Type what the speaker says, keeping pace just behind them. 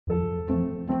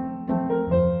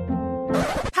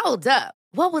Hold up.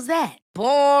 What was that?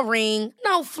 Boring.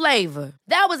 No flavor.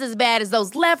 That was as bad as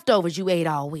those leftovers you ate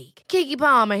all week. Keke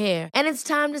Palmer here, and it's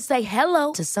time to say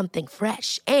hello to something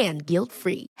fresh and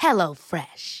guilt-free. Hello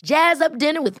Fresh. Jazz up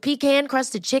dinner with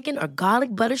pecan-crusted chicken or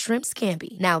garlic butter shrimp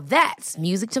scampi. Now that's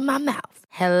music to my mouth.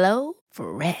 Hello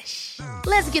Fresh.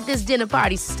 Let's get this dinner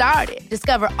party started.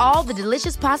 Discover all the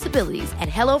delicious possibilities at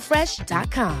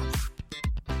hellofresh.com.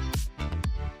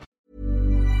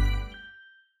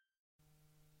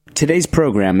 Today's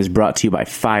program is brought to you by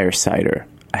Fire Cider,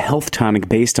 a health tonic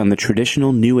based on the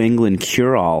traditional New England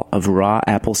cure-all of raw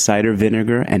apple cider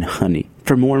vinegar and honey.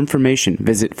 For more information,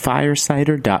 visit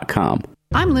firecider.com.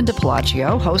 I'm Linda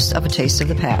Pelaccio, host of A Taste of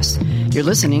the Past. You're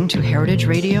listening to Heritage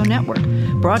Radio Network,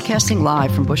 broadcasting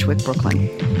live from Bushwick, Brooklyn.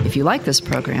 If you like this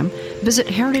program, visit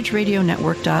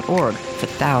heritageradionetwork.org for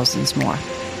thousands more.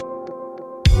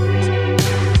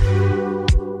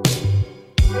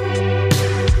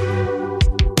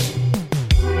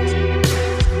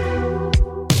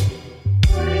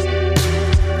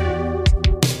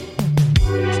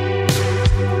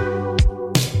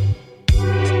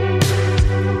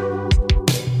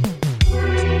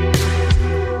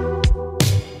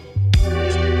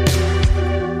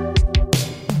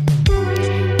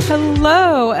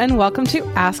 Hello, and welcome to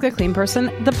Ask a Clean Person,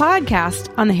 the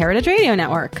podcast on the Heritage Radio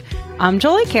Network. I'm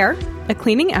Jolie Kerr, a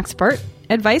cleaning expert,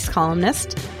 advice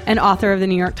columnist, and author of the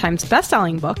New York Times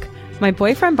bestselling book, My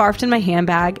Boyfriend Barfed in My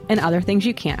Handbag and Other Things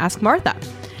You Can't Ask Martha.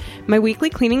 My weekly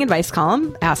cleaning advice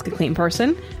column, Ask a Clean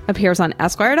Person, appears on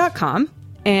Esquire.com,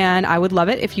 and I would love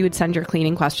it if you would send your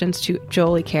cleaning questions to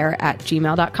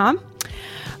joliecare@gmail.com.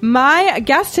 My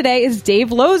guest today is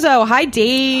Dave Lozo. Hi,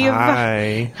 Dave.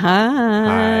 Hi.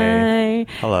 Hi.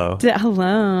 Hello.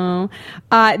 Hello.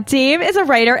 Dave is a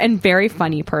writer and very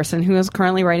funny person who is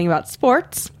currently writing about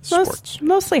sports.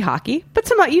 Mostly hockey, but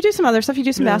you do some other stuff. You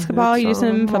do some basketball. You do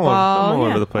some football. I'm all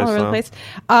over the place. All over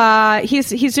the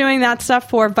place. He's doing that stuff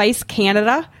for Vice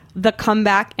Canada, The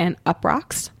Comeback, and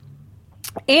Uprocks.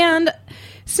 And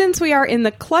since we are in the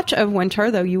clutch of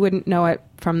winter, though you wouldn't know it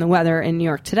from the weather in New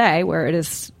York today, where it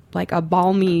is like a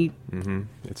balmy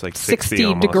It's like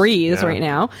 60 degrees right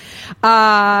now.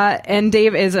 And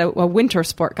Dave is a winter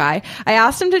sport guy. I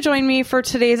asked him to join me for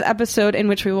today's episode, in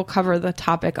which we will cover the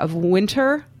topic of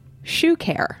winter shoe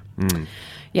care.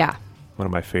 Yeah. One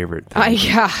of my favorite things.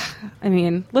 I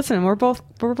mean, listen, we're both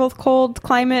cold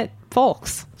climate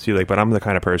folks. See, but I'm the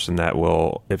kind of person that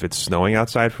will, if it's snowing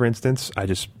outside, for instance, I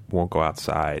just won't go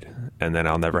outside, and then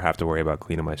I'll never have to worry about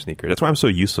cleaning my sneakers. That's why I'm so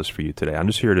useless for you today. I'm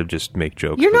just here to just make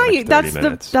jokes. You're for not. the next 30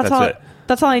 minutes. That's all. It.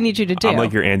 That's all I need you to do. I'm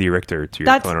like your Andy Richter to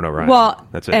your Conan O'Brien. Well,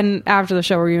 that's it. And after the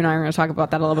show, where you and I are going to talk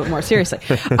about that a little bit more seriously.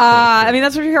 I mean,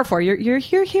 that's what you're here for. You're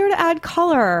here to add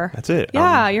color. That's it.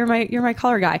 Yeah, you're my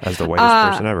color guy. As the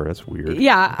whitest person ever. That's weird.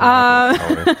 Yeah.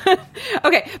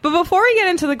 Okay, but before we get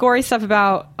into the gory stuff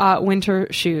about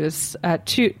winter shoes,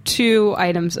 two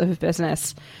items of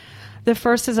business. The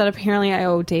first is that apparently I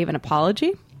owe Dave an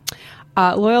apology.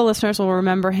 Loyal listeners will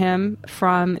remember him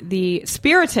from the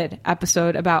Spirited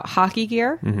episode about hockey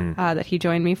gear that he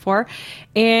joined me for.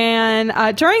 And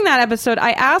during that episode,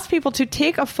 I asked people to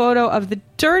take a photo of the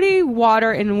dirty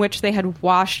water in which they had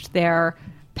washed their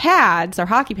pads, their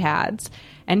hockey pads,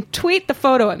 and tweet the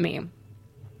photo at me.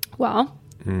 Well,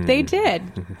 they did.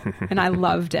 And I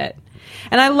loved it.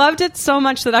 And I loved it so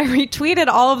much that I retweeted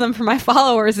all of them for my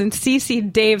followers and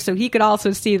CC'd Dave so he could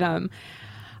also see them.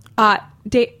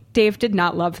 Dave did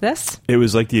not love this. It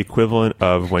was like the equivalent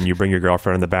of when you bring your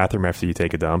girlfriend in the bathroom after you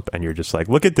take a dump and you're just like,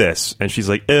 look at this. And she's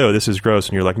like, ew, this is gross.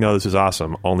 And you're like, no, this is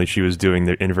awesome. Only she was doing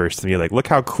the inverse to me. Like, look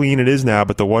how clean it is now.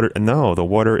 But the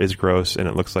water is gross. And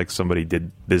it looks like somebody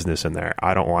did business in there.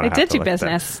 I don't want to have to. They did do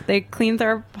business. They cleaned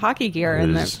their hockey gear.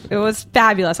 It was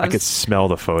fabulous. I could smell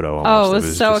the photo almost. Oh, it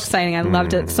was so exciting. I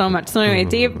loved it so much. So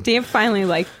anyway, Dave finally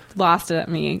lost it at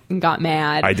me and got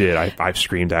mad. I did. I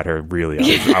screamed at her. Really,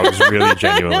 I was really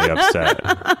genuinely upset.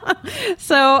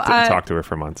 So didn't talk to her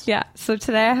for months. Yeah. So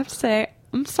today I have to say,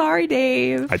 I'm sorry,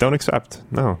 Dave. I don't accept.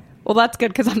 No. Well, that's good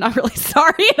because I'm not really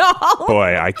sorry at all.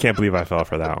 Boy, I can't believe I fell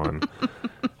for that one.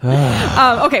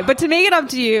 Okay, but to make it up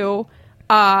to you,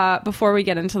 before we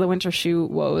get into the winter shoe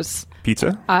woes.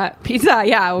 Pizza? Pizza,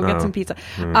 yeah, we'll get some pizza.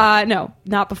 No,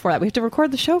 not before that. We have to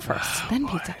record the show first, then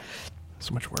pizza.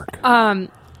 So much work.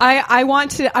 I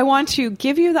want to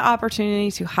give you the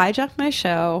opportunity to hijack my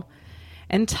show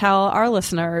and tell our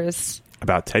listeners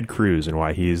about Ted Cruz and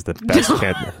why he's the best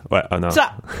candidate. What? Oh no!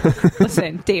 Stop.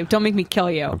 Listen, Dave, don't make me kill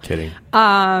you. I'm kidding.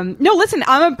 No, listen,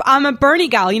 I'm a Bernie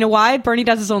gal. You know why? Bernie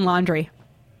does his own laundry.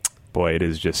 boy, it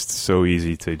is just so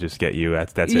easy to just get you.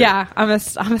 That's it. Yeah, I'm a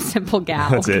simple gal.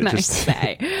 That's it, Can I just-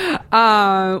 say?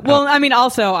 Well, I mean,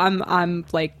 also, I'm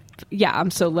like, yeah, I'm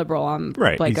so liberal. I'm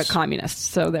Right, like a he's-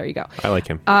 communist. So there you go. I like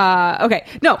him. Okay,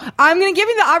 no, I'm going to give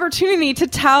you the opportunity to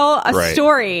tell a Right.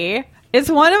 story. It's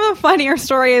one of the funnier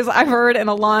stories I've heard in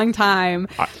a long time.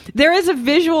 There is a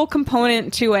visual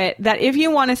component to it that if you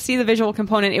want to see the visual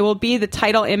component, it will be the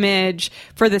title image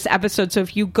for this episode. So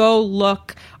if you go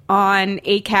look on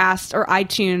Acast or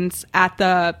iTunes at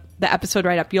the episode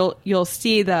right up, you'll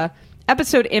see the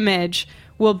episode image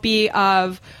will be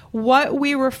of what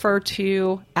we refer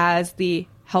to as the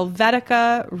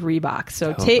Helvetica Reeboks.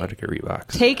 So Helvetica Reeboks.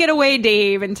 take it away,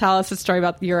 Dave, and tell us a story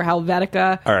about your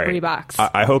Helvetica All right. Reeboks.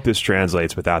 I hope this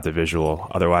translates without the visual.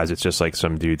 Otherwise, it's just like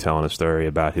some dude telling a story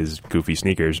about his goofy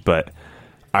sneakers. But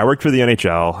I worked for the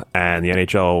NHL, and the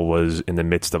NHL was in the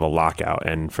midst of a lockout.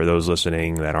 And for those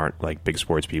listening that aren't like big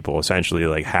sports people, essentially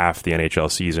like half the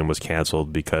NHL season was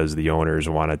canceled because the owners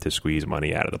wanted to squeeze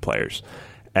money out of the players.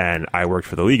 And I worked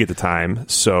for the league at the time,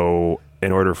 so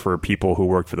in order for people who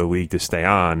worked for the league to stay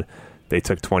on, they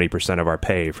took 20% of our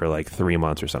pay for like 3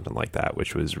 months or something like that,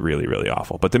 which was really, really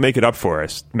awful. But to make it up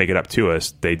to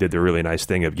us, they did the really nice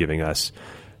thing of giving us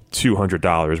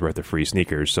 $200 worth of free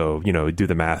sneakers. So, do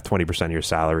the math, 20% of your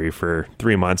salary for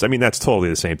 3 months. I mean, that's totally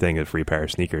the same thing as a free pair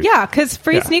of sneakers. yeah, because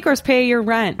free sneakers pay your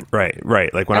rent. Right.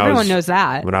 Like when Everyone knows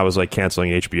that. When I was like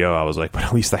canceling HBO, I was like, but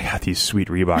at least I got these sweet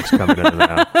Reeboks coming in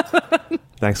now.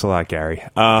 Thanks a lot, Gary.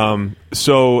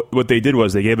 So what they did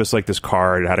was they gave us like this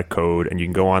card, it had a code, and you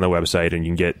can go on the website and you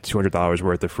can get $200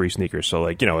 worth of free sneakers. So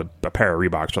like, a pair of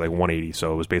Reeboks for like $180.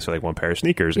 So it was basically like one pair of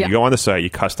sneakers. And Yeah. you go on the site,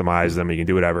 you customize them, you can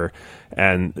do whatever.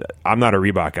 And I'm not a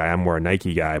Reebok guy. I'm more a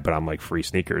Nike guy, but I'm like free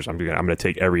sneakers. I'm going to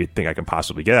take everything I can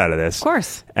possibly get out of this. Of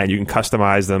course. And you can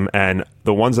customize them. And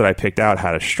the ones that I picked out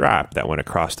had a strap that went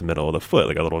across the middle of the foot,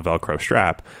 like a little Velcro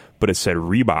strap, but it said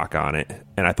Reebok on it.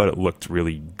 And I thought it looked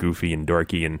really goofy and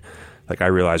dorky. And like, I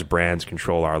realize brands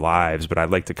control our lives, but I'd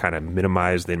like to kind of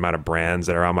minimize the amount of brands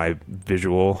that are on my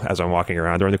visual as I'm walking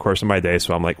around during the course of my day.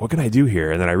 So I'm like, what can I do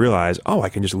here? And then I realize, I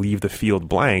can just leave the field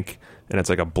blank, and it's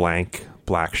like a blank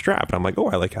black strap. And I'm like,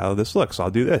 I like how this looks. I'll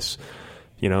do this.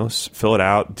 Fill it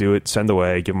out, do it, send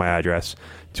away, give my address.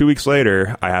 2 weeks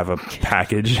later, I have a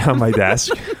package on my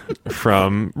desk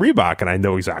from Reebok, and I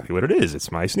know exactly what it is. It's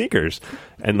my sneakers.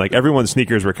 And like everyone's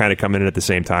sneakers were kind of coming in at the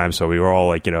same time. So we were all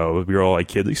like,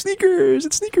 kids, like, sneakers,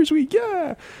 it's sneakers week.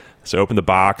 Yeah. So I opened the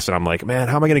box and I'm like, man,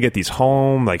 how am I going to get these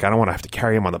home? Like, I don't want to have to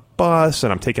carry them on the bus,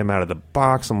 and I'm taking them out of the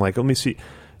box. I'm like, let me see.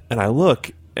 And I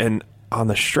look, and on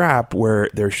the strap where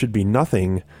there should be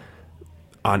nothing,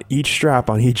 on each strap,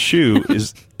 on each shoe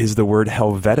is the word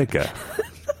Helvetica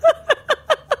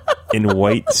in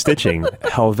white stitching.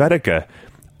 Helvetica.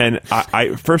 And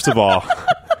I first of all,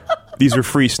 these are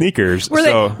free sneakers. Were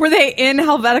they in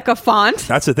Helvetica font?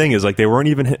 That's the thing, is like they weren't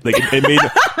even like it made.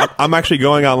 I'm actually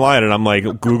going online and I'm like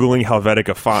Googling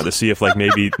Helvetica font to see if like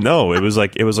maybe no, it was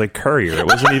like Courier. It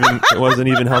wasn't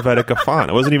even Helvetica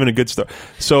font. It wasn't even a good store.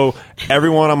 So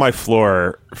everyone on my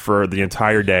floor for the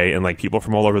entire day, and like people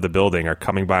from all over the building, are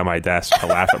coming by my desk to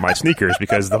laugh at my sneakers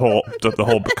because the whole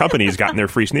company's gotten their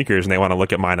free sneakers and they want to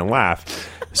look at mine and laugh.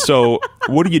 So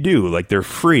what do? Like, they're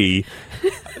free.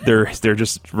 They're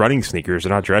just running sneakers. They're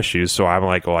not dress shoes. So I'm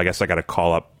like, well, I guess I got to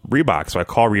call up Reebok. So I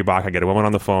call Reebok. I get a woman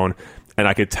on the phone, and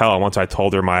I could tell once I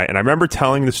told her and I remember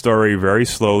telling the story very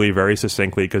slowly, very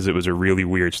succinctly, because it was a really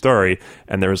weird story.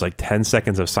 And there was like 10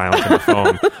 seconds of silence on the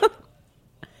phone.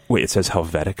 Wait, it says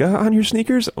Helvetica on your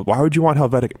sneakers? Why would you want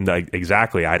Helvetica? Like,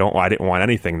 exactly. I didn't want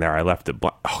anything there. I left it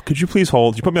blank. Oh, could you please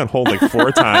hold? You put me on hold like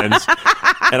 4 times.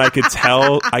 And I could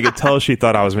tell she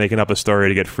thought I was making up a story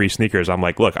to get free sneakers. I'm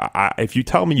like, look, if you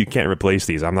tell me you can't replace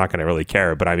these, I'm not going to really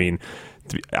care. But I mean,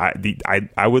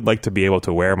 I would like to be able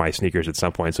to wear my sneakers at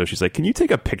some point. So she's like, can you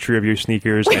take a picture of your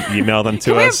sneakers and email them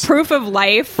to Can we us? have proof of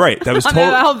life? Right. That was on the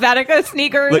Helvetica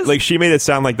sneakers. like she made it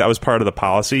sound like that was part of the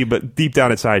policy, but deep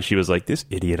down inside, she was like, this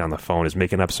idiot on the phone is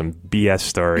making up some BS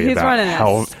story He's about running a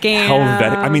scam.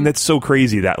 Helvetica. I mean, that's so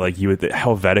crazy that like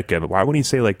Helvetica, but why wouldn't he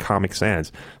say like Comic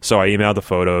Sans? So I emailed the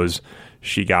photos.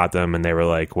 She got them, and they were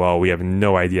like, well, we have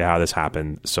no idea how this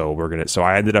happened, so so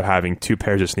I ended up having 2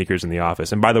 pairs of sneakers in the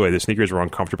office. And by the way, the sneakers were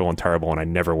uncomfortable and terrible, and I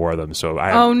never wore them. So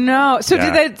oh no! So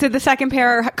yeah. did the second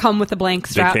pair come with a blank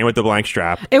strap? They came with the blank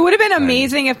strap. It would have been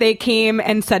amazing if they came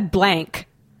and said blank.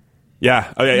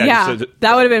 Yeah. Oh yeah. Yeah, So,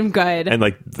 that would have been good. and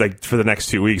like for the next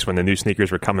 2 weeks, when the new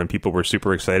sneakers were coming, people were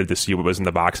super excited to see what was in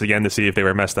the box again, to see if they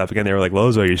were messed up again. They were like,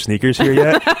 Lozo, are your sneakers here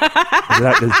yet?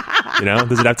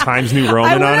 Does it have Times New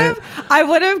Roman on it? I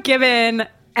would have given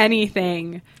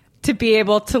anything to be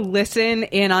able to listen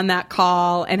in on that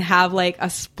call and have like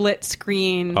a split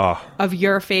screen of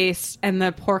your face and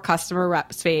the poor customer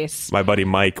rep's face. My buddy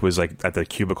Mike was like at the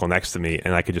cubicle next to me,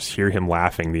 and I could just hear him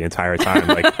laughing the entire time.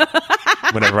 Like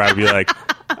whenever I'd be like,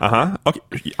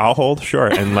 okay, I'll hold, sure,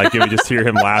 and like you would just hear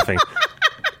him laughing.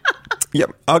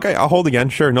 Yep, okay, I'll hold again,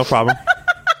 sure, no problem.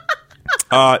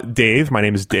 Dave, my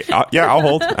name is Dave. Yeah, I'll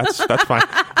hold. That's fine.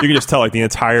 You can just tell like the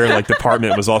entire like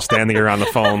department was all standing around the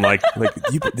phone like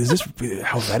is this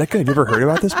Helvetica? Have you ever heard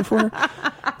about this before?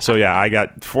 So yeah, I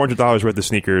got $400 worth of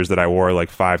sneakers that I wore like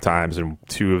 5 times, and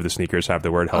 2 of the sneakers have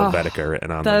the word Helvetica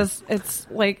written on them. It's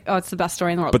like it's the best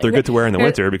story in the world. But they're good to wear in the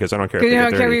winter because I don't care if they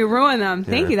get dirty. You ruin them.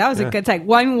 Thank you. That was a good take.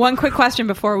 One quick question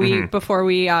before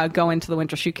we go into the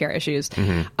winter shoe care issues.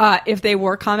 If they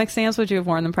were Comic Sans, would you have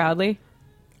worn them proudly?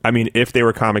 I mean, if they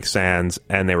were Comic Sans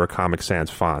and they were Comic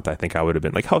Sans font, I think I would have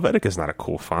been like, Helvetica is not a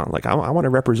cool font. Like, I want to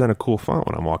represent a cool font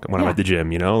when I'm at the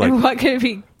gym, you know? Like, and what could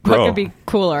be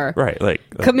cooler? Right, like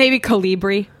maybe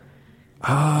Calibri.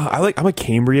 I'm a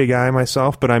Cambria guy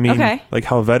myself, but I mean, like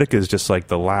Helvetica is just like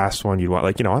the last one you'd want.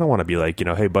 Like, you know, I don't want to be like, you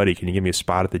know, hey buddy, can you give me a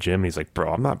spot at the gym? And he's like,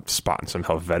 bro, I'm not spotting some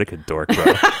Helvetica dork,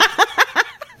 bro.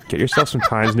 Get yourself some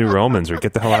Times New Romans or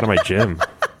get the hell out of my gym.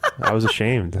 I was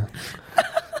ashamed.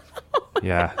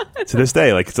 Yeah, to this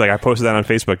day, like it's like I posted that on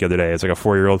Facebook the other day. It's like a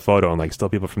 4-year-old photo, and like still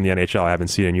people from the NHL I haven't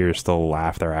seen in years still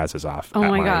laugh their asses off. Oh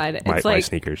my god, it's like my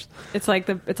sneakers. It's like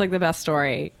the best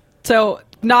story. So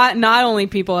not only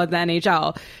people at the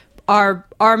NHL,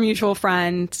 our mutual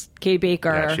friend Kate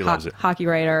Baker, she loves it. Hockey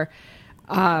writer.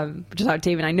 Just how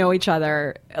Dave and I know each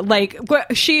other. Like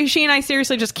she and I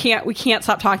seriously just can't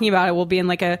stop talking about it. We'll be in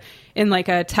like a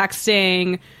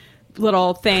texting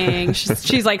little thing.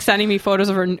 She's like sending me photos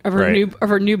of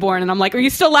her newborn, and I'm like, are you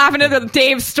still laughing at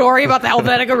Dave's story about the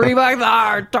Helvetica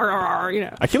Reebok? You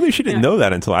know, I can't believe she didn't know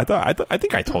that until I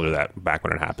think I told her that back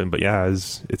when it happened. But yeah,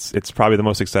 it's probably the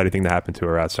most exciting thing to happen to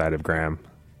her outside of Graham.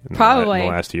 Probably in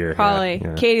the last year. Probably.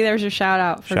 Yeah. Katie, there's your shout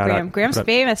out for Graham. Graham's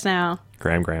famous now.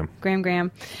 Graham.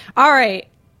 All right.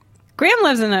 Graham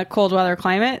lives in a cold weather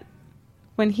climate.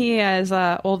 When he is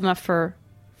old enough for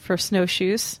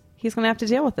snowshoes, he's going to have to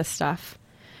deal with this stuff.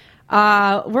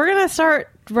 We're going to start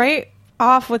right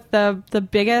off with the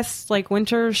biggest like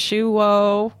winter shoe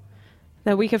woe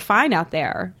that we could find out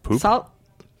there. Poop? Salt.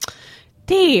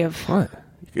 Dave. What?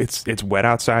 It's wet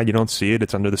outside. You don't see it.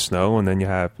 It's under the snow, and then you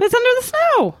have... It's under the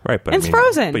snow. Right, but it's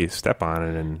frozen. But you step on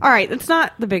it and... All right, it's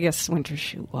not the biggest winter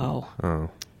shoe woe.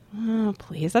 Oh,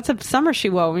 please. That's a summer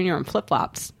shoe woe when you're in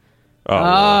flip-flops.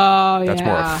 Oh, that's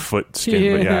more a foot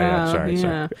skin. But sorry.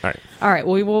 All right,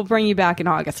 well, we'll bring you back in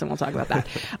August, and we'll talk about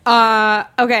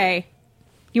that. Okay.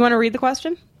 You want to read the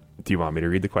question? Do you want me to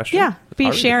read the question? Yeah.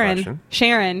 Be Sharon.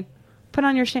 Sharon. Put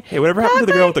on your... Hey, whatever happened to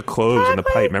the girl with the clothes and the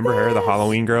pipe? Remember her, the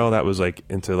Halloween girl that was like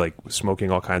into like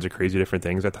smoking all kinds of crazy different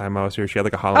things that time I was here? She had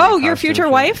like a Halloween costume. Your future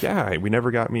wife? Yeah, we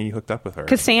never got me hooked up with her.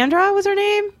 Cassandra was her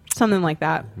name? Something like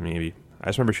that. Maybe. I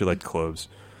just remember she liked clothes.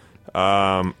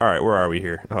 All right, where are we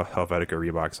here? Oh, Helvetica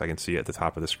Reeboks. I can see it at the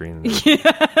top of the screen. Get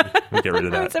rid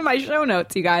of that. It's in my show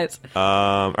notes, you guys.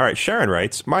 All right, Sharon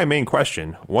writes, my main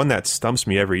question, one that stumps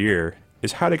me every year,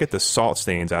 is how to get the salt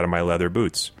stains out of my leather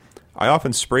boots. I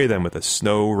often spray them with a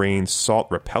snow, rain, salt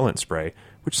repellent spray,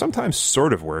 which sometimes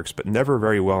sort of works, but never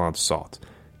very well on salt.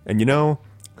 And you know,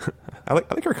 I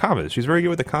like her commas. She's very good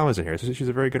with the commas in here. She's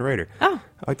a very good writer. Oh.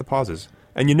 I like the pauses.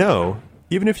 And you know,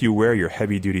 even if you wear your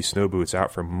heavy-duty snow boots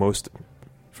out for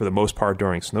the most part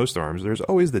during snowstorms, there's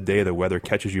always the day the weather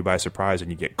catches you by surprise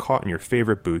and you get caught in your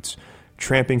favorite boots,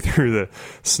 tramping through the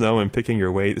snow and picking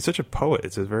your way. It's such a poet.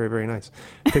 It's very, very nice.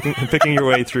 Picking your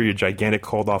way through your gigantic,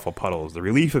 cold, awful puddles. The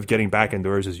relief of getting back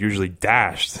indoors is usually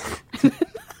dashed.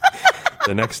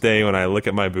 The next day when I look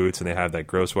at my boots and they have that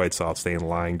gross white salt stain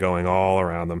line going all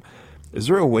around them, is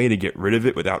there a way to get rid of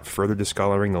it without further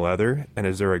discoloring the leather? And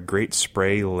is there a great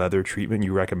spray leather treatment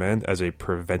you recommend as a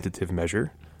preventative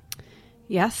measure?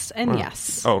 Yes and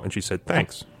yes. Oh, and she said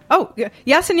thanks. Oh,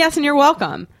 yes, and you're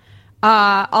welcome.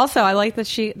 Also, I like that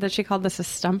she called this a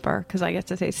stumper because I get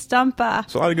to say stumpa.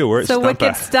 It's a lot of good words. So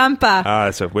wicked stumpa.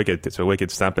 It's a wicked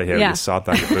stumpa here. Yeah. Salt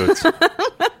on your boots.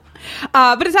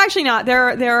 But it's actually not.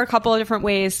 There are a couple of different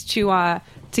ways to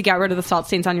get rid of the salt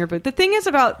stains on your boot. The thing is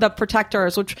about the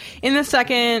protectors, which in the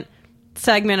second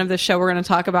segment of the show we're going to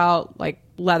talk about like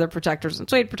leather protectors and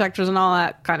suede protectors and all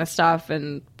that kind of stuff,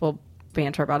 and we'll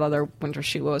banter about other winter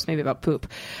shoe woes, maybe about poop.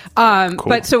 Cool.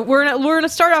 But so we're gonna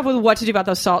start off with what to do about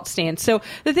those salt stains. So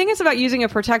the thing is about using a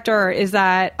protector is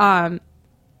that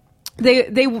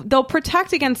they'll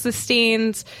protect against the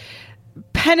stains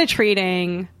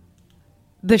penetrating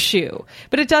the shoe.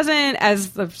 But it doesn't,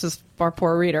 as just our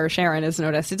poor reader Sharon has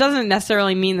noticed, it doesn't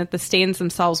necessarily mean that the stains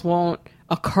themselves won't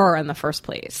occur in the first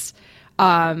place.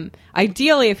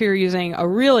 Ideally, if you're using a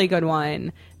really good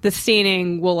one, the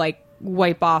staining will like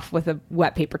wipe off with a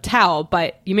wet paper towel,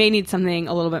 but you may need something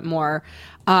a little bit more.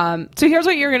 So here's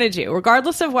what you're going to do.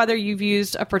 Regardless of whether you've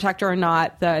used a protector or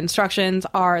not, the instructions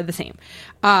are the same.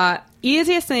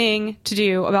 Easiest thing to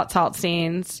do about salt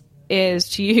stains is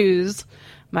to use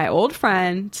my old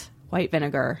friend, white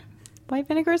vinegar. White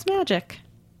vinegar is magic.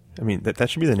 I mean, that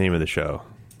should be the name of the show.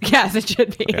 Yes, it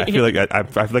should be. I feel like I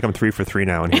feel like I'm 3 for 3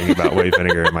 now in hearing about white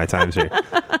vinegar in my times here.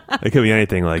 It could be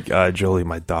anything like, Jolie,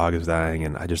 my dog is dying,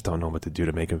 and I just don't know what to do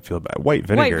to make him feel bad. White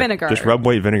vinegar. White vinegar. Just rub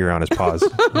white vinegar on his paws,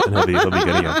 and he'll be good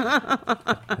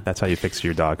again. That's how you fix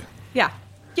your dog. Yeah.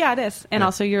 Yeah, it is. And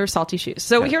also your salty shoes.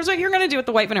 So here's what you're going to do with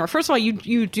the white vinegar. First of all,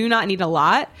 you do not need a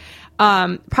lot.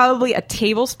 Probably a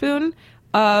tablespoon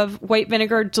of white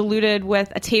vinegar diluted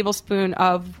with a tablespoon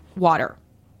of water.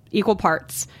 Equal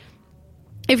parts.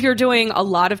 If you're doing a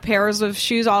lot of pairs of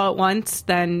shoes all at once,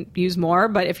 then use more.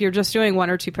 But if you're just doing 1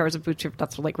 or 2 pairs of boots,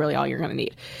 that's like really all you're going to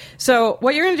need. So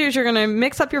what you're going to do is you're going to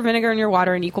mix up your vinegar and your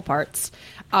water in equal parts,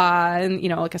 and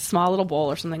like a small little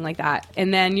bowl or something like that.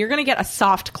 And then you're going to get a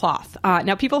soft cloth.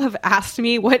 Now people have asked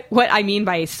me what I mean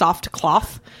by a soft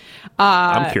cloth.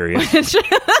 I'm curious.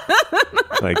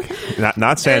 Like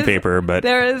not sandpaper, but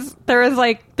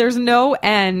there's no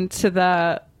end to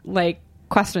the like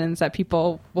questions that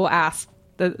people will ask.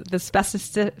 The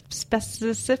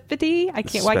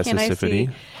specificity. Why can't I see?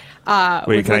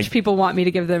 With which people want me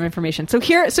to give them information. So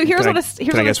here's can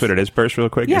I guess what it is first, real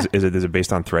quick? Yeah. Is it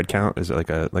based on thread count? Is it like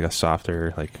a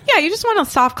softer like? Yeah, you just want a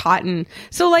soft cotton.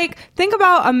 So like think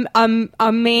about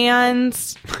a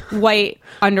man's white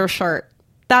undershirt.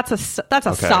 That's a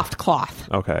soft cloth.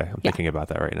 Okay, I'm thinking about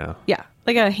that right now. Yeah,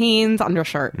 like a Hanes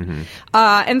undershirt. Mm-hmm.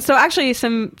 And so actually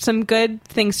some good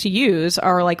things to use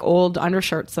are like old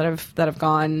undershirts that have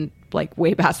gone like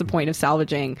way past the point of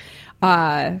salvaging.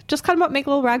 Just cut them up, make a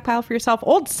little rag pile for yourself.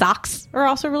 Old socks are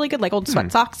also really good, like old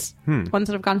sweat socks, ones that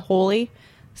have gone holy.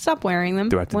 Stop wearing them.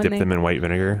 Do I have to dip them in white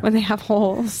vinegar? When they have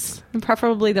holes. And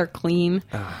preferably they're clean.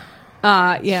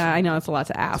 Yeah, I know it's a lot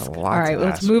to ask. All right,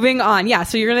 let's moving on. Yeah,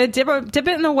 so you're going to dip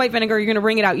it in the white vinegar. You're going to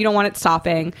wring it out. You don't want it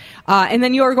sopping. And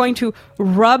then you are going to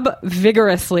rub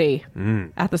vigorously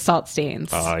at the salt stains.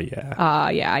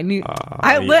 Yeah. Yeah, I knew.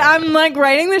 I'm like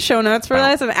writing the show notes for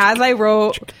this, and as I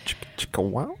wrote.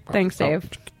 Thanks, Dave.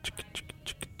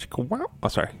 Oh,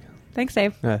 sorry. Thanks,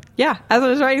 Dave. Yeah, as I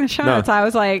was writing the show notes, I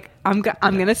was like, I'm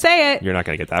going to say it. You're not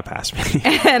going to get that past me.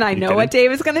 And I know what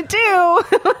Dave is going to do.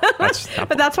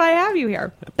 But that's why I have you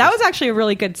here. That was actually a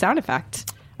really good sound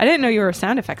effect. I didn't know you were a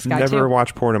sound effects guy, Never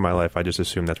watched porn in my life. I just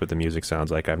assume that's what the music sounds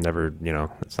like. I've never,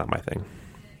 it's not my thing.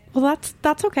 Well,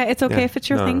 that's okay. It's okay if it's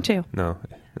your thing, too. No,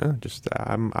 just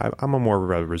I'm a more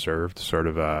reserved, sort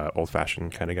of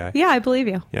old-fashioned kind of guy. Yeah, I believe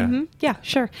you. Yeah, yeah,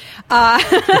 sure.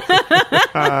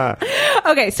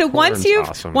 Okay, so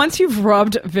once you've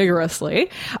rubbed vigorously,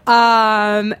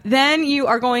 then you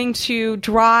are going to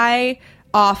dry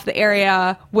off the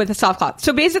area with a soft cloth.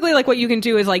 So basically, like what you can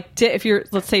do is like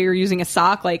let's say you're using a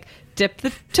sock, like dip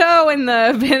the toe in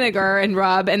the vinegar and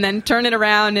rub, and then turn it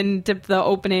around and dip the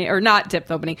opening, or not dip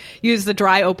the opening, use the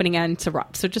dry opening end to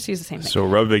rub. So just use the same thing. So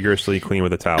rub vigorously, clean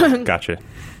with a towel. Gotcha.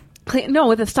 No,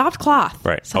 with a soft cloth.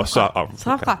 Right. Soft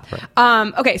cloth.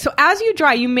 Right. Okay, so as you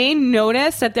dry, you may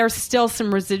notice that there's still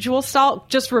some residual salt.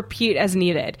 Just repeat as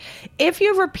needed. If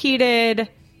you've repeated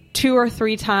 2 or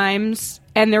 3 times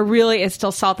and there really is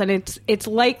still salt, then it's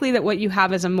likely that what you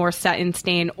have is a more set in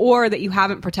stain, or that you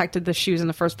haven't protected the shoes in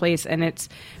the first place and it's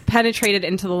penetrated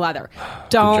into the leather.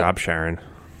 Good job, Sharon.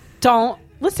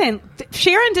 Listen,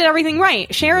 Sharon did everything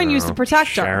right. Sharon used the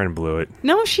protector. Sharon blew it.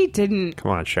 No, she didn't.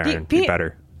 Come on, Sharon. Be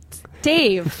better.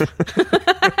 Dave.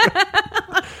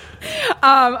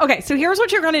 Okay, so here's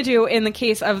what you're going to do in the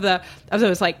case of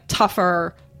those like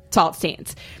tougher salt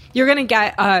stains. You're going to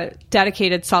get a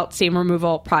dedicated salt stain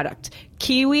removal product.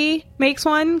 Kiwi makes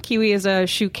one. Kiwi is a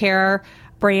shoe care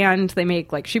brand. They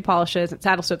make like shoe polishes and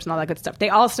saddle soaps and all that good stuff. They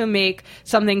also make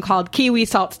something called Kiwi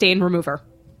Salt Stain Remover.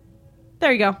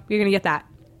 There you go. You're going to get that.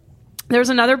 There's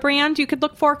another brand you could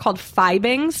look for called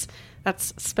Fibings.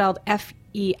 That's spelled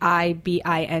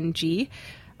Feibing.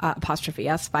 Apostrophe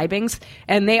S, Fibings.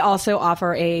 And they also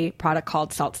offer a product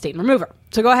called Salt Stain Remover.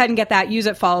 So go ahead and get that. Use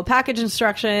it. Follow package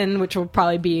instruction, which will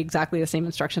probably be exactly the same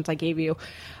instructions I gave you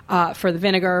for the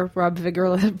vinegar. Rub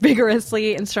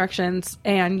vigorously instructions,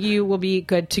 and you will be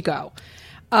good to go.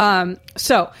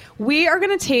 So we are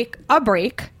going to take a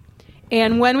break.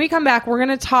 And when we come back, we're going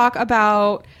to talk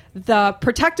about the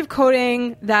protective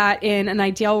coating that in an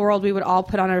ideal world we would all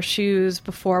put on our shoes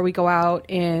before we go out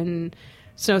in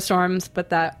snowstorms, but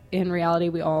that in reality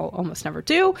we all almost never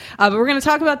do. But we're going to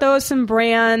talk about those, some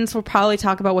brands. We'll probably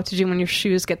talk about what to do when your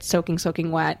shoes get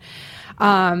soaking wet.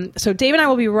 So Dave and I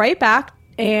will be right back,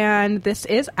 and this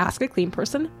is Ask a Clean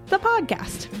Person, the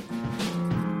podcast.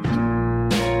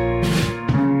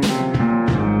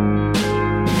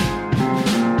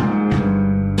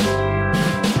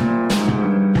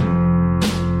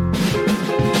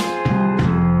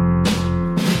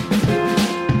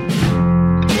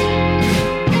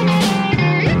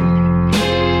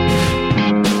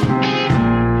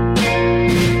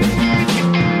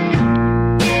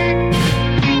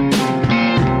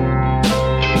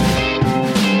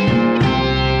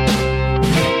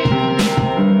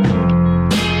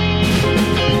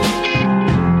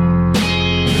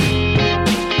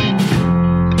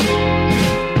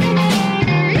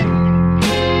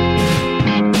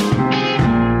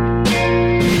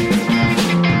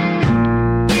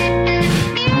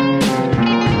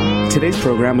 Today's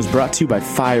program was brought to you by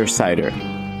Fire Cider.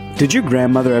 Did your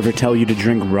grandmother ever tell you to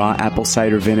drink raw apple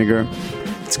cider vinegar?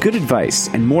 It's good advice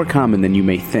and more common than you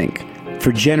may think.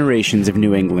 For generations of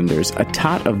New Englanders, a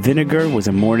tot of vinegar was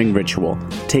a morning ritual.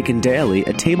 Taken daily,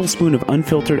 a tablespoon of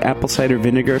unfiltered apple cider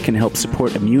vinegar can help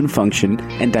support immune function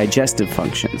and digestive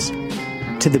functions.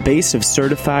 To the base of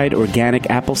certified organic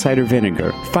apple cider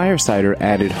vinegar, Fire Cider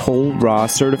added whole, raw,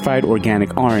 certified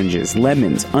organic oranges,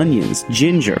 lemons, onions,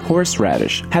 ginger,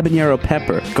 horseradish, habanero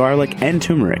pepper, garlic, and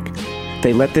turmeric.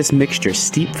 They let this mixture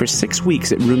steep for 6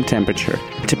 weeks at room temperature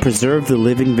to preserve the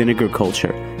living vinegar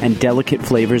culture and delicate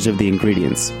flavors of the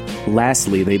ingredients.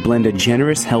 Lastly, they blend a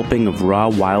generous helping of raw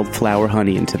wildflower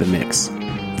honey into the mix.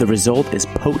 The result is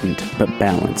potent but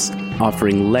balanced,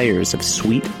 offering layers of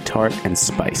sweet, tart, and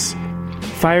spice.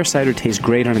 Fire Cider tastes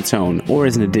great on its own or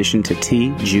as an addition to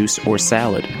tea, juice, or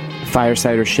salad. Fire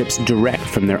Cider ships direct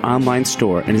from their online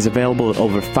store and is available at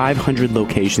over 500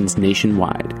 locations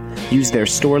nationwide. Use their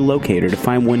store locator to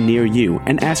find one near you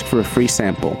and ask for a free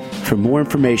sample. For more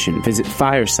information, visit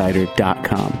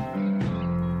firecider.com.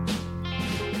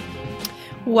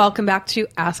 Welcome back to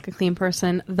Ask a Clean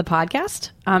Person, the podcast.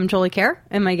 I'm Jolie Kerr,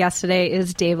 and my guest today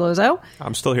is Dave Lozo.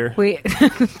 I'm still here.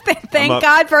 Thank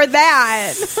God for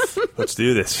that. Let's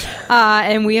do this.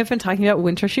 And we have been talking about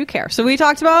winter shoe care. So we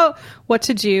talked about what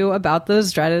to do about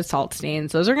those dreaded salt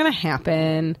stains. Those are going to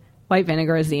happen. White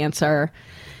vinegar is the answer.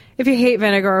 If you hate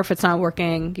vinegar, if it's not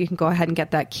working, you can go ahead and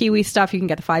get that Kiwi stuff. You can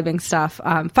get the Five Bangs stuff.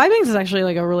 Five Bangs is actually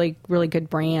like a really, really good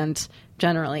brand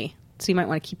generally. So you might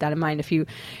want to keep that in mind if you're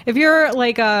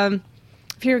like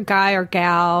if you're a guy or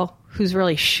gal who's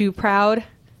really shoe proud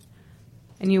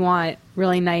and you want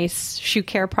really nice shoe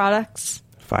care products.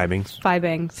 Five Bangs. Five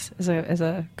Bangs is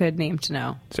a good name to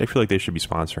know. So I feel like they should be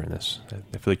sponsoring this. I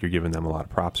feel like you're giving them a lot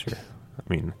of props here. I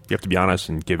mean, you have to be honest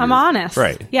and give. I'm honest,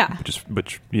 right? Yeah.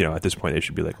 But you know, at this point, they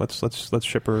should be like, let's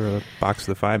ship her a box of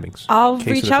the Five Bangs. I'll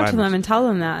reach out to them and tell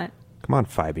them that. Come on,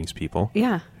 Five Bangs people.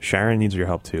 Yeah. Sharon needs your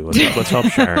help too. Let's help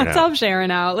Sharon out. Let's help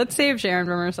Sharon out. Let's save Sharon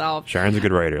from herself. Sharon's a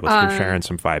good writer. Let's give Sharon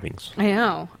some Five Bangs. I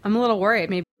know. I'm a little worried.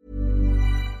 Maybe.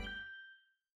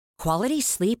 Quality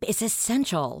sleep is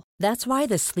essential. That's why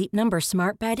the Sleep Number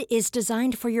Smart Bed is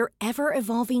designed for your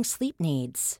ever-evolving sleep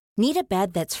needs. Need a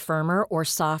bed that's firmer or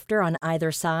softer on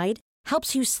either side?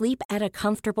 Helps you sleep at a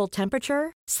comfortable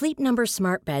temperature? Sleep Number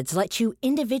Smart Beds let you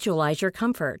individualize your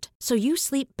comfort, so you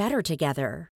sleep better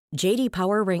together. J.D.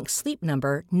 Power ranks Sleep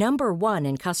Number number 1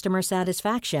 in customer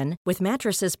satisfaction with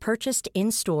mattresses purchased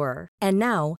in-store. And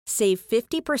now, save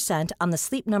 50% on the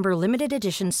Sleep Number Limited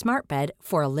Edition Smart Bed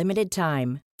for a limited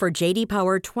time. For J.D.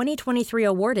 Power 2023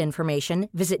 award information,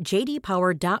 visit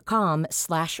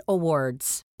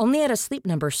jdpower.com/awards. Only at a Sleep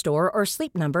Number store or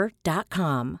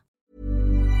sleepnumber.com.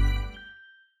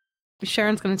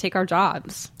 Sharon's going to take our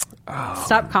jobs. Oh,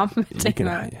 stop complimenting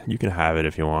her. You can have it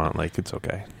if you want. Like, it's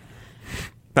okay.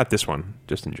 Not this one,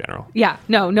 just in general. Yeah,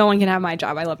 no one can have my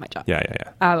job. I love my job. Yeah.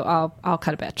 I'll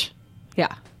cut a bitch.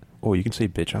 Yeah. Oh, you can say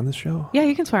bitch on this show? Yeah,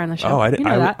 you can swear on the show. Oh, I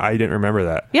didn't remember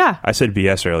that. Yeah. I said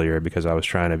BS earlier because I was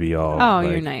trying to be all. Oh, like,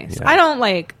 you're nice. Yeah.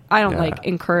 I don't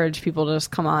encourage people to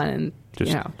just come on and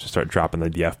just start dropping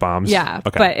the F bombs. Yeah,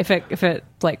 okay. But if it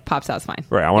like pops out, it's fine.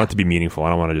 Right. I want it to be meaningful. I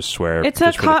don't want to just swear for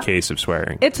the case of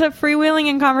swearing. It's a freewheeling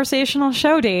and conversational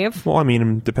show, Dave. Well, I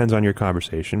mean, it depends on your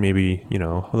conversation. Maybe,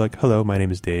 like, hello, my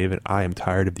name is Dave, and I am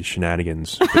tired of these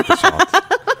shenanigans with the salt.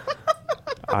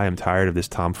 I am tired of this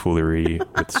tomfoolery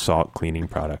with salt cleaning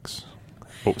products.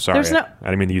 Oh, sorry. I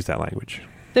didn't mean to use that language.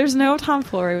 There's no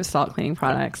tomfoolery with salt cleaning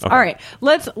products. Okay. All right.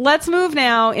 Let's move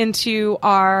now into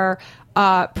our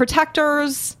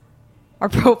protectors are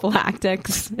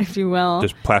prophylactics, if you will.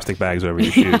 Just plastic bags over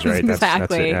your shoes, right?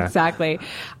 Exactly.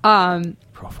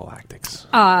 Prophylactics.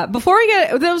 Before we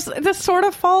get this sort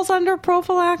of falls under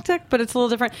prophylactic, but it's a little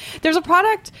different. There's a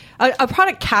product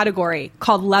category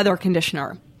called leather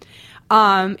conditioner.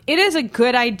 It is a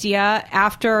good idea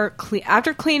after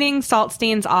cleaning salt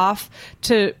stains off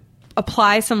to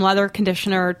apply some leather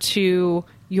conditioner to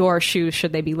your shoes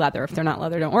should they be leather. If they're not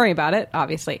leather, don't worry about it,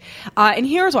 obviously. And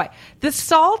here's why. The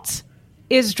salt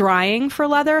is drying for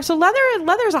leather. So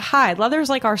leather's a hide. Leather's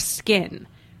like our skin,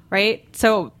 right?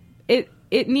 So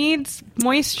it needs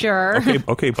moisture.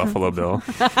 Okay, Buffalo Bill.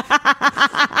 It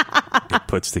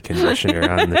puts the conditioner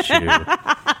on the shoe.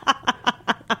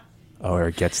 Oh, or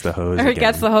it gets the hose again. Or it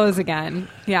gets the hose again.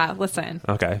 Yeah, listen.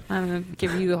 Okay. I'm going to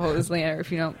give you the hose later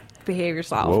if you don't behave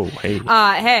yourself. Whoa, hey.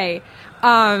 Hey.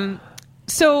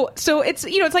 So it's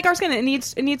it's like our skin. It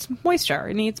needs moisture.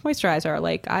 It needs moisturizer.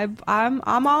 Like I'm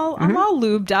all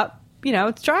lubed up.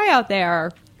 It's dry out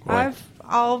there. Boy.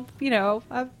 I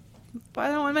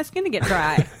don't want my skin to get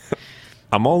dry.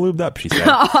 I'm all lubed up, she said.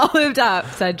 All lubed up,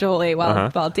 said Jolie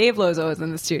while Dave Lozo was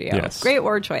in the studio. Yes. Great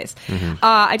word choice.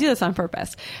 I do this on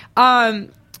purpose.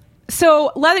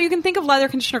 So leather, you can think of leather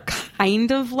conditioner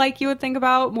kind of like you would think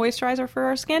about moisturizer for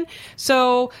our skin.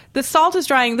 So the salt is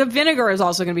drying. The vinegar is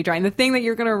also going to be drying. The thing that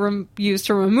you're going to use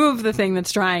to remove the thing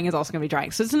that's drying is also going to be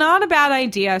drying. So it's not a bad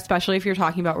idea, especially if you're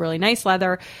talking about really nice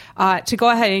leather, to go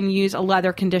ahead and use a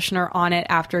leather conditioner on it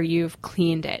after you've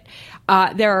cleaned it.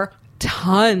 There are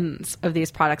tons of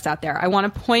these products out there. I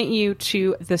want to point you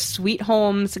to the Sweet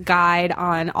Home's guide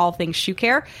on all things shoe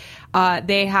care.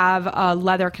 They have a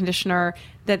leather conditioner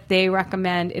that they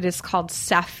recommend. It is called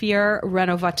Saphir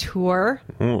Renovateur.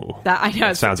 Ooh,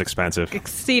 that sounds expensive.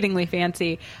 Exceedingly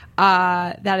fancy.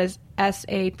 That is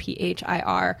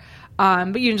Saphir.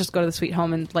 But you can just go to the Sweet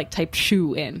Home and type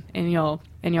shoe in, and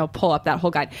you'll pull up that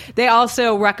whole guide. They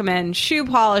also recommend shoe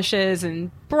polishes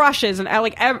and brushes and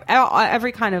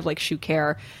every kind of shoe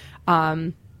care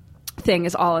thing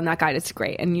is all in that guide. It's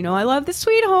great. And I love the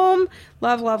Sweet Home.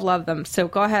 Love them. So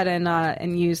go ahead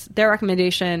and use their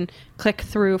recommendation. Click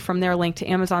through from their link to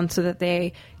Amazon so that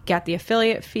they get the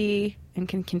affiliate fee and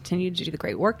can continue to do the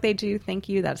great work they do. Thank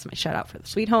you. That's my shout out for the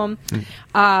Sweet Home.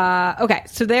 Okay,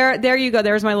 so there you go.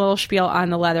 There's my little spiel on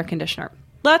the leather conditioner.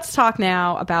 Let's talk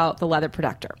now about the leather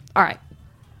protector. All right,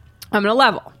 I'm going to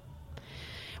level.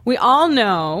 We all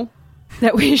know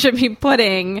that we should be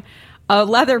putting a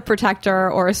leather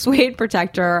protector or a suede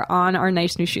protector on our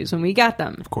nice new shoes when we get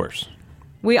them. Of course.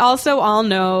 We also all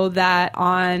know that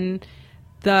on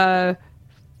the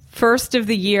first of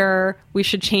the year, we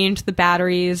should change the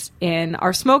batteries in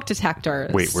our smoke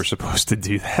detectors. Wait, we're supposed to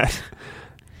do that?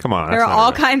 Come on. There are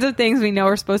all kinds of things we know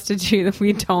we're supposed to do that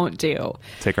we don't do.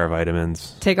 Take our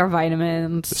vitamins.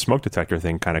 The smoke detector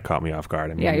thing kind of caught me off guard.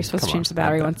 I mean, yeah, you're supposed to change the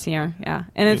battery once a year. Yeah,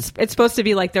 and it's supposed to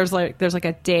be there's a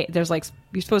day.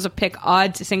 You're supposed to pick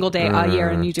a single day a year,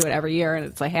 and you do it every year, and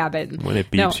it's a habit. When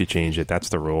it beeps, you change it. That's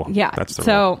the rule. Yeah, that's the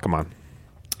rule. Come on.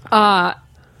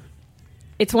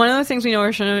 It's one of those things we know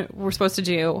we're supposed to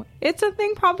do. It's a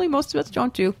thing probably most of us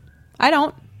don't do. I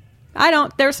don't.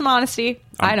 There's some honesty.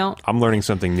 I don't. I'm learning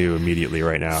something new immediately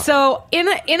right now. So in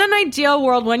an ideal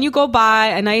world, when you go buy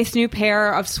a nice new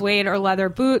pair of suede or leather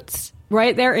boots,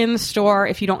 right there in the store,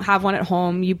 if you don't have one at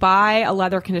home, you buy a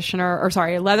leather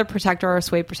protector or a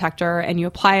suede protector, and you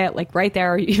apply it right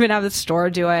there. You even have the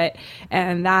store do it,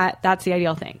 and that's the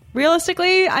ideal thing.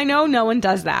 Realistically, I know no one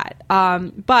does that.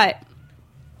 But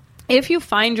if you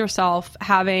find yourself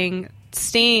having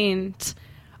stained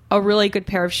a really good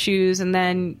pair of shoes, and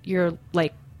then you're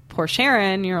like poor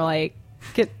Sharon, you're like,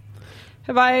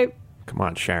 come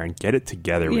on, Sharon, get it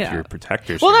together with your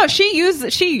protectors. Well, no, she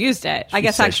used it. I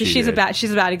guess actually she's a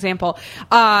bad example.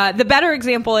 The better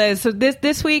example is, so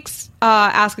this week's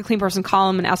Ask a Clean Person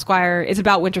column in Esquire is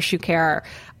about winter shoe care.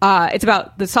 It's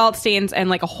about the salt stains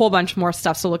and a whole bunch more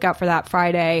stuff. So look out for that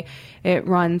Friday. It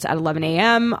runs at 11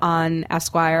 a.m. on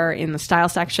Esquire in the style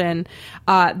section.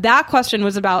 That question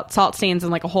was about salt stains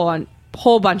and a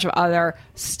whole bunch of other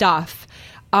stuff.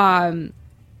 And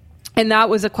that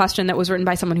was a question that was written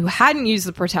by someone who hadn't used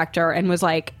the protector and was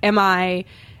like, have I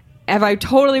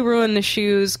totally ruined the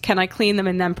shoes? Can I clean them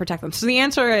and then protect them? So the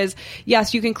answer is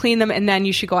yes, you can clean them and then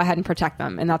you should go ahead and protect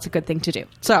them. And that's a good thing to do.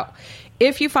 So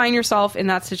if you find yourself in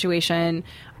that situation,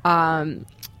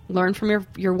 learn from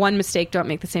your one mistake. Don't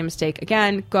make the same mistake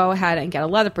again. Go ahead and get a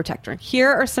leather protector. Here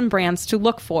are some brands to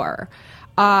look for.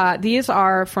 These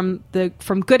are from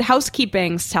Good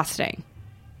Housekeeping's testing.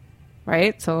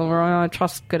 Right? So we're going to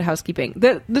trust Good Housekeeping.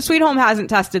 The Sweet Home hasn't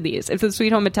tested these. If the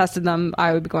Sweet Home had tested them,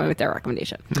 I would be going with their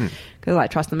recommendation because I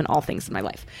trust them in all things in my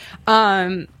life.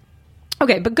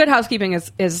 Okay, but Good Housekeeping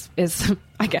is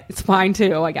I guess it's fine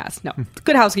too. I guess no,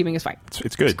 Good Housekeeping is fine.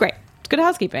 It's good. It's great. It's Good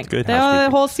Housekeeping. Good the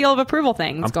housekeeping. whole seal of approval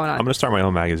thing that's going on. I'm going to start my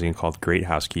own magazine called Great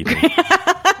Housekeeping,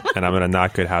 and I'm going to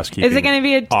knock Good Housekeeping. Is it going to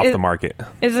be off the market?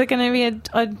 Is it going to be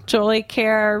a Jolie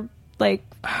Care like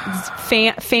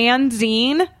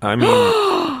fanzine? I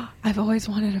mean, I've always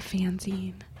wanted a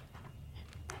fanzine.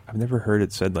 I've never heard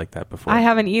it said like that before. I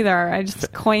haven't either. I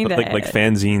just coined it. Like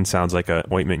fanzine sounds like an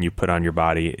ointment you put on your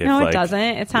body. No, it doesn't.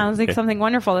 It sounds like something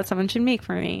wonderful that someone should make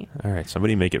for me. All right,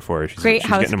 somebody make it for her. She's Great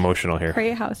getting emotional here.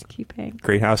 Great housekeeping.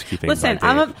 Great housekeeping. Listen,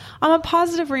 I'm a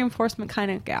positive reinforcement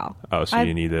kind of gal. Oh, so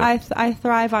you need it. I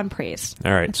thrive on praise.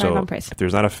 All right, so if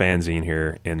there's not a fanzine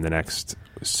here in the next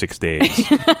 6 days,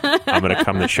 I'm going to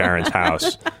come to Sharon's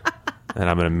house. And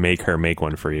I'm going to make her make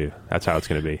one for you. That's how it's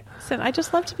going to be. Listen, I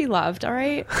just love to be loved, all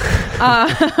right?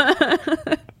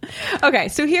 Okay,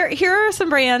 so here are some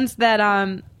brands that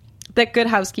that Good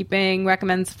Housekeeping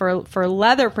recommends for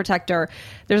leather protector.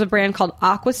 There's a brand called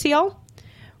Aquaseal.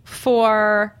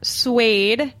 For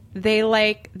suede, they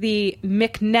like the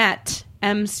McNett,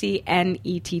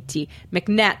 MCNETT,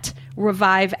 McNett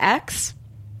Revive X.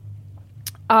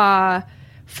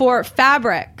 For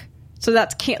fabric, so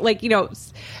that's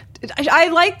I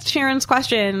liked Sharon's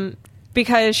question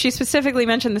because she specifically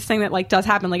mentioned this thing that like does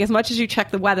happen. Like as much as you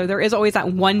check the weather, there is always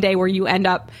that one day where you end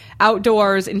up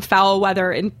outdoors in foul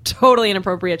weather in totally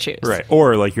inappropriate shoes. Right.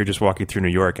 Or like you're just walking through New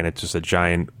York and it's just a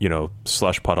giant,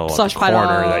 slush puddle at the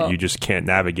corner that you just can't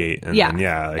navigate. And then,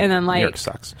 and then New York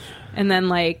sucks. And then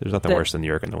there's nothing worse than New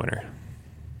York in the winter.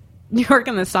 New York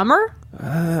in the summer?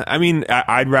 I mean,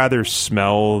 I'd rather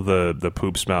smell the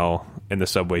poop smell in the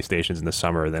subway stations in the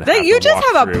summer than you just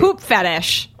have a poop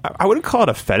fetish. I wouldn't call it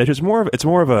a fetish. It's more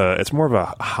of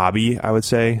a hobby. I would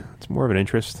say it's more of an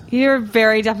interest. You're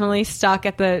very definitely stuck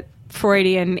at the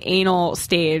Freudian anal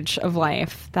stage of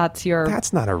life. That's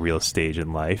not a real stage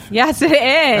in life. Yes, it is.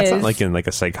 That's not like in like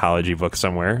a psychology book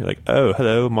somewhere. Like, oh,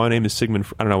 hello, my name is Sigmund.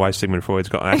 I don't know why Sigmund Freud's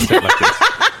got an accent like this.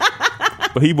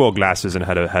 But he wore glasses and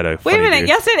had a Wait a minute. Beard.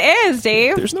 Yes, it is,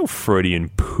 Dave. There's no Freudian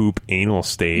poop anal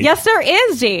stage. Yes, there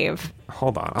is, Dave.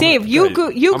 Hold on, Dave. You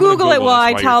Google it while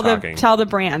I tell the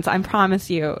brands. I promise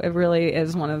you, it really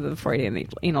is one of the Freudian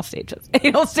anal stages.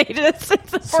 Anal stages.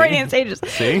 It's the Freudian stages.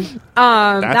 See,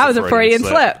 that was a Freudian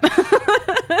slip.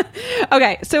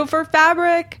 Okay, so for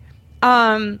fabric,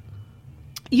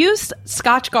 use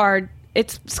Scotchgard.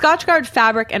 It's Scotchgard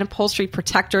fabric and upholstery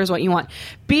protector is what you want.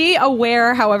 Be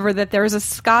aware, however, that there's a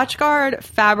Scotchgard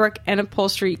fabric and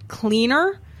upholstery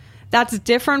cleaner that's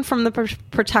different from the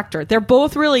protector. They're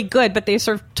both really good, but they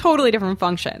serve totally different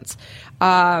functions.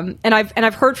 And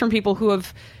I've heard from people who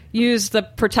have used the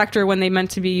protector when they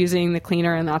meant to be using the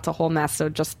cleaner, and that's a whole mess. So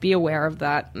just be aware of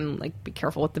that and like be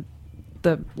careful with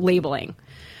the labeling.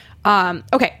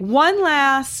 Okay, one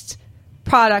last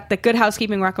product that Good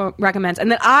Housekeeping recommends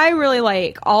and that I really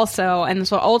like also, and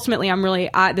so ultimately I'm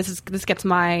really this gets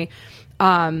my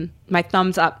my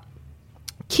thumbs up.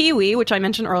 Kiwi, which I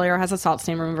mentioned earlier, has a salt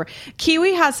stain remover.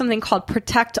 Kiwi has something called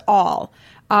Protect All.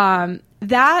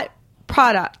 That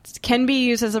product can be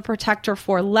used as a protector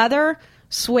for leather,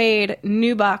 suede,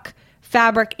 nubuck,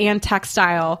 fabric, and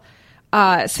textile.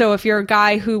 So if you're a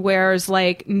guy who wears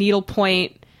like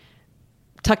needlepoint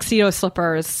tuxedo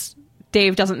slippers,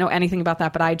 Dave doesn't know anything about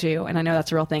that, but I do, and I know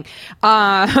that's a real thing.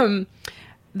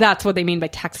 That's what they mean by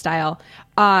textile.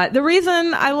 The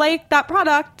reason I like that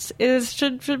product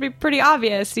should be pretty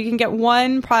obvious. You can get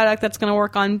one product that's going to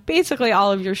work on basically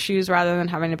all of your shoes rather than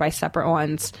having to buy separate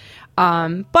ones.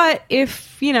 But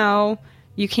if,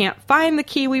 you can't find the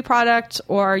Kiwi product,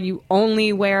 or you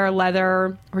only wear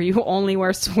leather, or you only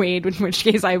wear suede, in which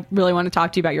case I really want to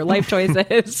talk to you about your life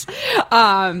choices.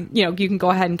 You can go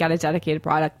ahead and get a dedicated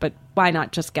product, but why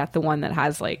not just get the one that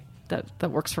has like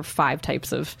that works for 5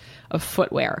 types of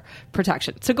footwear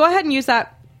protection? So go ahead and use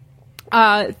that.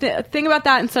 The thing about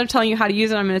that, instead of telling you how to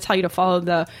use it, I'm going to tell you to follow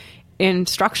the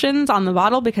instructions on the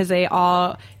bottle because they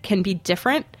all can be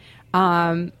different.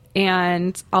 And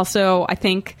also, I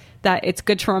think that it's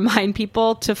good to remind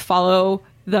people to follow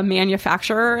the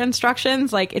manufacturer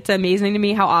instructions. Like, it's amazing to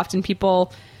me how often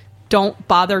people don't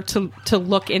bother to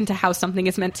look into how something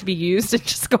is meant to be used and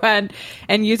just go ahead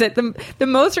and use it. The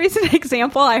most recent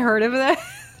example I heard of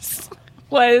this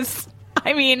was,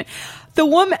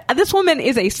 this woman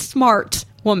is a smart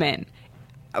woman,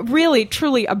 really,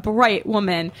 truly a bright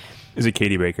woman. Is it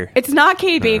Katie Baker? It's not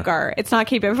Katie Baker. It's not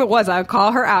Katie Baker. If it was, I would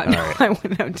call her out. No, I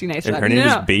wouldn't. That would be too nice for that. Her name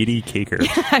is Beatty Caker.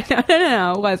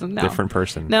 No, it wasn't. No. Different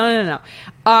person. No.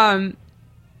 I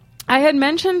had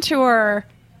mentioned to her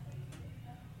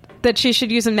that she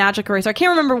should use a magic eraser. I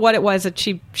can't remember what it was that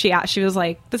she asked. She was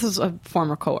like, this is a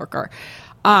former coworker.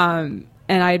 And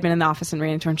I had been in the office and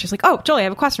ran into her, and she's like, oh, Julie, I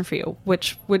have a question for you,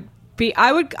 which would be,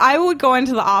 I would go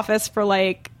into the office for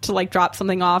to drop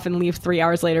something off and leave 3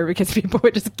 hours later because people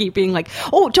would just keep being like,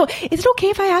 oh, Julie, is it okay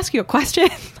if I ask you a question?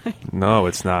 No,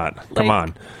 it's not. Come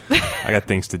on. I got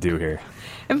things to do here.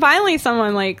 And finally,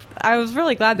 someone, I was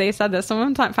really glad they said this.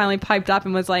 Someone finally piped up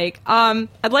and was like, I'd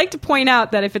like to point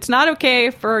out that if it's not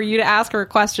okay for you to ask her a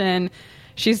question,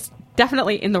 she's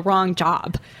definitely in the wrong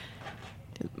job.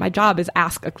 My job is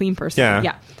ask a clean person.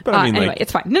 Yeah. But I mean, anyway,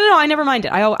 it's fine. No, I never mind it.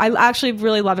 I actually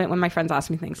really love it when my friends ask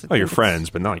me things. Oh, your friends,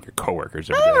 but not like your coworkers.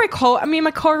 My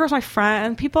coworkers, my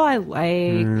friends, people I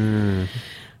like.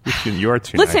 You are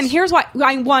too Listen, nice. here's why.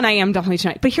 I am definitely too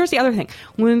nice. But here's the other thing.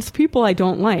 When it's people I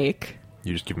don't like...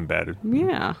 You just give them bad.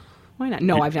 Yeah. Why not?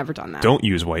 No, I've never done that. Don't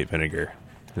use white vinegar.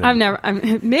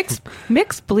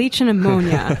 Mix bleach and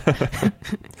ammonia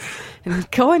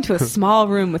and go into a small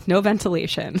room with no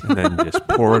ventilation. And then just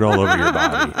pour it all over your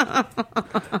body.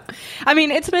 I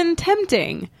mean, it's been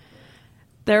tempting.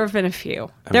 There have been a few.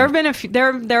 There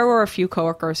were a few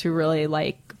coworkers who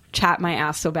really chat my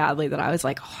ass so badly that I was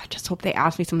like, oh, I just hope they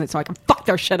ask me something so I can fuck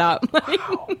their shit up.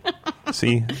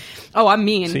 See? Oh, I'm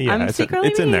mean. See, yeah, I'm secretly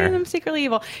it's mean. in there. I'm secretly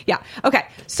evil. Yeah. Okay.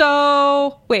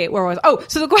 So, wait, where was I? Oh,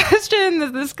 so the question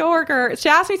that this coworker, she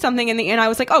asked me something in the end. I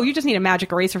was like, oh, you just need a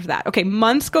magic eraser for that. Okay.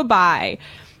 Months go by.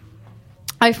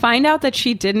 I find out that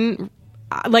she didn't,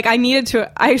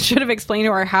 I should have explained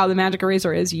to her how the magic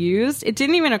eraser is used. It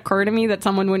didn't even occur to me that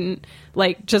someone wouldn't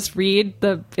just read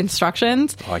the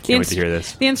instructions. Oh, I can't wait to hear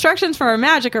this. The instructions for a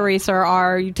magic eraser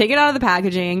are you take it out of the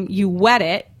packaging, you wet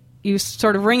it, you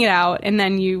sort of wring it out, and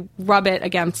then you rub it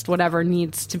against whatever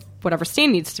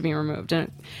stain needs to be removed.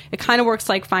 And it kind of works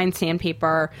like fine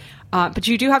sandpaper, but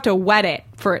you do have to wet it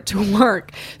for it to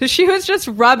work. So she was just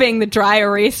rubbing the dry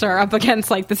eraser up against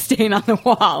the stain on the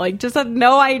wall, just had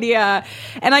no idea.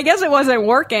 And I guess it wasn't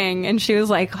working. And she was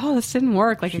like, "Oh, this didn't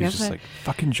work." I guess just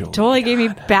fucking Jolie. Jolie gave me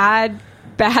bad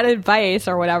advice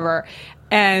or whatever.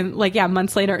 And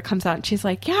months later it comes out, and she's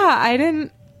like, "Yeah, I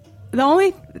didn't."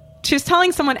 She was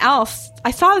telling someone else.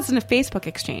 I saw this in a Facebook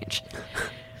exchange,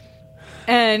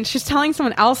 and she's telling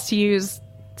someone else to use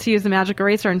the magic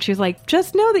eraser, and she's like,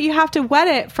 "Just know that you have to wet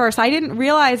it first. I didn't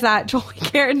realize that." Jolie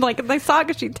cared, I saw it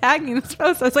because she tagged me in this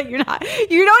post. I was like, "You don't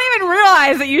even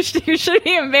realize that you should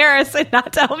be embarrassed and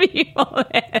not tell people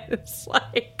this." Oh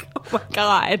my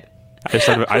god. I just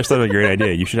thought of a great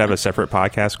idea. You should have a separate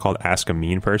podcast called Ask a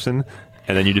Mean Person.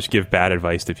 And then you just give bad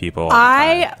advice to people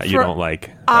that you don't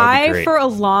like. I, for a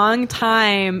long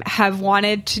time, have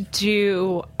wanted to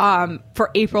do, for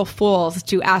April Fools,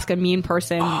 to Ask a Mean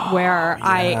Person, where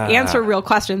I answer real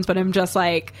questions, but I'm just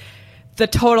the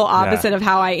total opposite of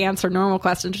how I answer normal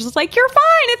questions. Just you're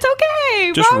fine, it's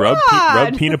okay. Just rub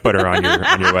rub peanut butter on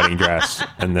your wedding dress,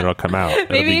 and then it'll come out.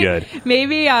 It'll be good.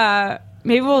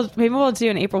 Maybe we'll do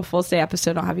an April Fool's Day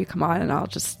episode. I'll have you come on, and I'll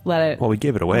just let it. Well, we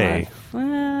gave it away.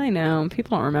 I know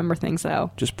people don't remember things though.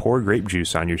 Just pour grape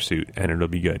juice on your suit, and it'll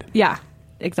be good. Yeah,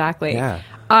 exactly. Yeah.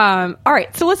 All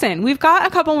right. So listen, we've got a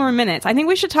couple more minutes. I think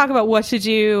we should talk about what to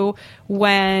do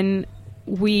when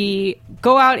we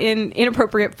go out in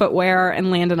inappropriate footwear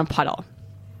and land in a puddle.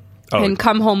 And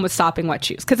come home with sopping wet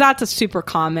shoes, because that's a super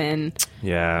common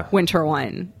winter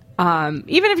one.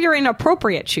 Even if you're in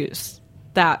appropriate shoes,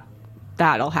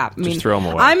 that'll happen. Just throw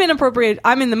them away.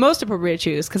 I'm in the most appropriate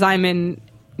shoes because I'm in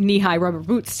knee-high rubber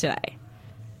boots today.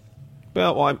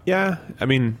 Well, I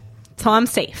mean, so I'm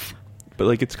safe.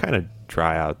 But it's kind of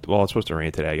dry out. Well, it's supposed to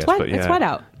rain today, I guess. It's wet, it's wet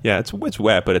out. Yeah, it's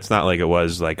wet, but it's not like it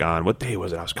was on what day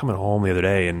was it? I was coming home the other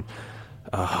day, and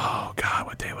oh god,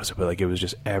 what day was it? But it was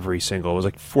just it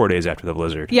was 4 days after the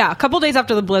blizzard. Yeah, a couple days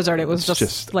after the blizzard, it was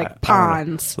just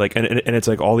ponds. And it's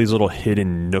all these little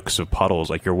hidden nooks of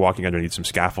puddles. You're walking underneath some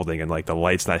scaffolding, and the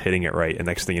light's not hitting it right, and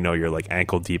next thing you know, you're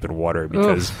ankle deep in water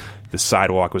because the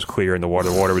sidewalk was clear and the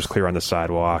water was clear on the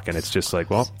sidewalk, and it's just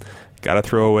gotta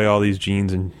throw away all these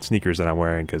jeans and sneakers that I'm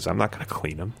wearing because I'm not gonna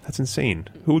clean them. That's insane.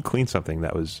 Who would clean something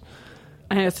that was?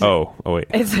 Wait.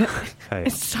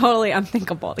 It's totally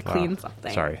unthinkable to clean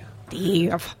something. Sorry.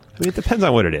 Steve. I mean, it depends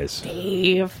on what it is.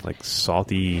 Steve.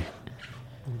 Salty,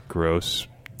 gross,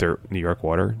 dirt New York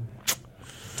water.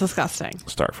 Disgusting.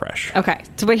 Start fresh. Okay.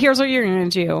 But here's what you're going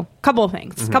to do. Couple of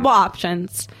things. Couple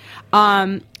options.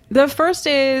 The first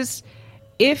is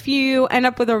if you end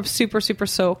up with a super, super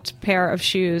soaked pair of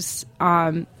shoes,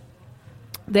 that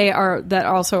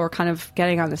also are kind of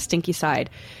getting on the stinky side.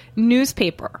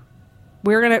 Newspaper.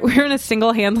 We're gonna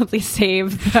single-handedly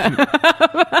save the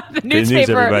newspaper. Good news,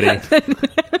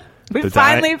 everybody. We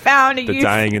finally found a use. The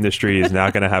dyeing industry is now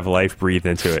going to have life breathed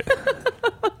into it.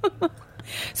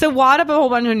 So wad up a whole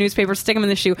bunch of newspapers, stick them in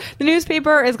the shoe. The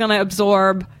newspaper is going to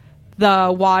absorb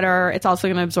the water. It's also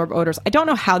going to absorb odors. I don't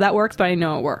know how that works, but I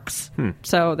know it works.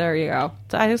 So there you go.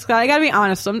 So I got to be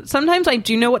honest. Sometimes I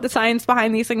do know what the science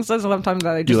behind these things is. Sometimes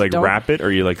I just do you like don't. wrap it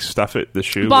or you like stuff it the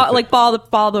shoe? Ball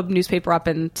the newspaper up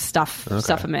and stuff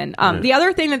them in. The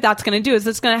other thing that's going to do is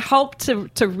it's going to help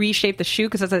to reshape the shoe,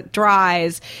 because as it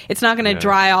dries, it's not going to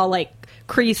dry all like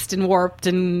creased and warped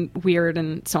and weird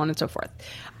and so on and so forth.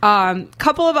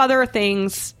 Couple of other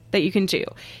things that you can do.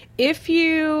 If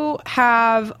you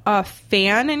have a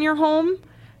fan in your home,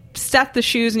 set the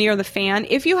shoes near the fan.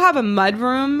 If you have a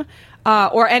mudroom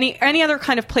or any other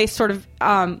kind of place sort of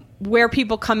where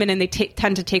people come in and they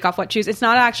tend to take off wet shoes, it's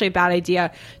not actually a bad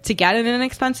idea to get an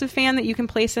inexpensive fan that you can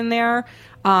place in there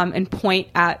and point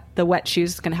at the wet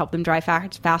shoes. It's going to help them dry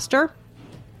faster.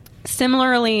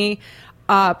 Similarly,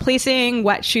 placing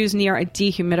wet shoes near a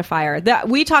dehumidifier. That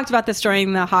we talked about this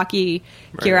during the hockey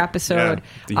gear episode,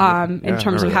 in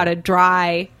terms of how to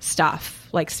dry stuff,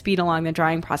 like speed along the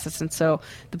drying process. And so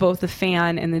both the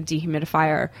fan and the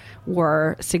dehumidifier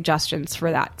were suggestions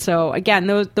for that. So again,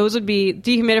 those would be,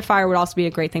 dehumidifier would also be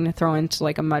a great thing to throw into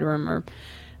like a mudroom or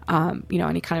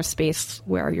any kind of space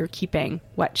where you're keeping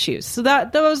wet shoes. So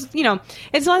those,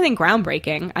 it's nothing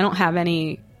groundbreaking. I don't have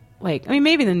any,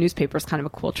 maybe the newspaper is kind of a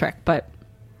cool trick, but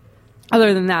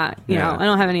other than that, I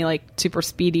don't have any like super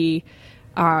speedy,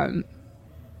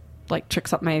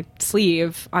 tricks up my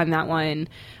sleeve on that one.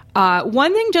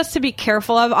 One thing just to be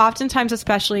careful of, oftentimes,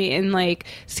 especially in like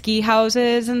ski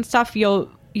houses and stuff,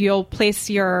 you'll place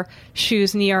your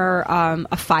shoes near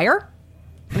a fire,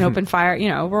 an open fire,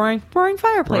 roaring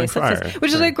fireplace,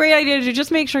 which is a great idea to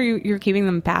just make sure you're keeping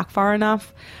them back far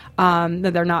enough.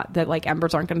 That they're not, that like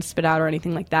embers aren't going to spit out or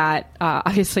anything like that.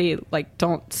 Obviously, like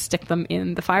don't stick them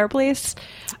in the fireplace.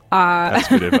 That's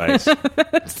good advice.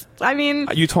 I mean,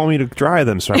 you told me to dry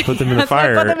them, so I put them in the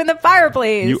fire. I put them in the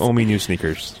fireplace. You owe me new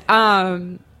sneakers.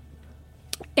 And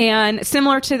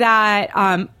similar to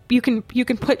that, you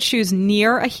can put shoes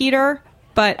near a heater.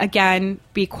 But again,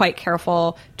 be quite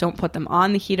careful. Don't put them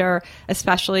on the heater,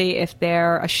 especially if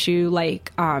they're a shoe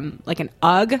like an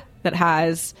UGG that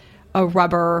has a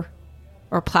rubber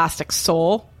or plastic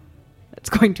sole. It's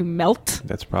going to melt.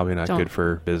 That's probably not good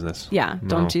for business. Yeah,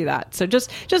 don't do that. So just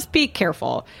be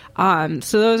careful. So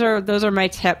those are my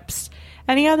tips.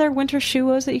 Any other winter shoe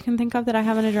woes that you can think of that I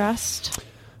haven't addressed?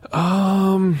 Yeah,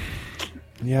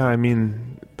 I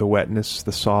mean the wetness,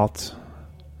 the salt,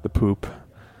 the poop.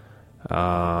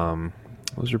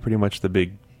 Those are pretty much the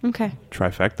big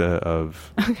trifecta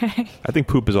of. Okay. I think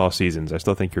poop is all seasons. I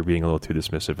still think you're being a little too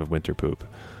dismissive of winter poop.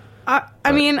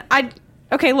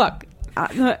 Look,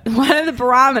 one of the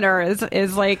barometers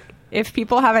is like, if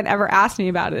people haven't ever asked me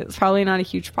about it, it's probably not a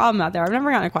huge problem out there. I've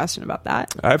never gotten a question about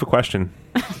that. I have a question.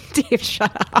 Dave,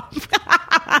 shut up.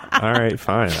 All right,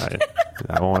 fine.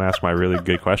 I won't ask my really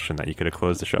good question that you could have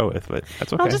closed the show with, but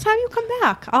that's okay. I'll just have you come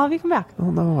back. I'll have you come back.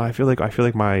 Oh no, I feel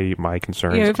like my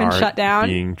concerns been shut down?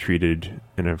 Being treated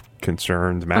in a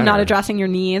concerned manner. I'm not addressing your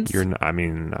needs.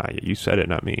 You said it,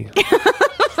 not me.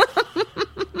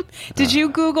 Did you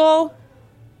Google?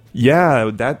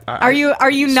 Yeah, that. Are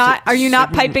you not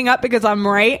piping up because I'm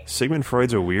right? Sigmund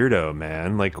Freud's a weirdo,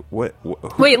 man. Like what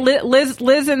Wait,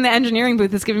 Liz in the engineering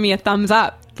booth is giving me a thumbs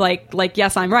up. Like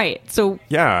yes, I'm right. So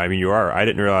yeah, I mean you are. I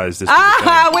didn't realize this. Wait,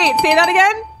 say that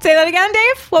again. Say that again,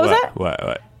 Dave. What was it?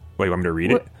 What? Wait, you want me to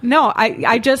read it? No,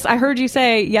 I heard you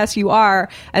say yes, you are,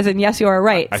 as in yes, you are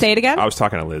right. Say it again. I was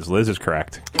talking to Liz. Liz is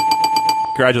correct.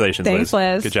 Congratulations, Thanks,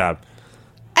 Liz. Good job.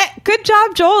 Good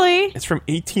job, Jolie. It's from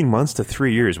 18 months to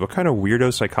 3 years. What kind of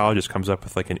weirdo psychologist comes up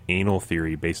with like an anal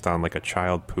theory based on like a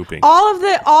child pooping?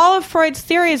 All of Freud's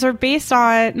theories are based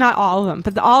on, not all of them,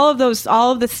 but all of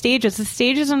the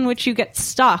stages in which you get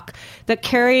stuck that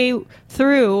carry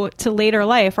through to later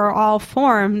life are all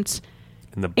formed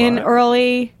in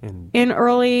early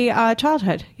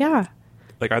childhood. Yeah.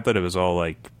 Like I thought it was all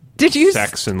like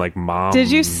sex and like mom.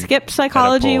 Did you skip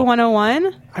Psychology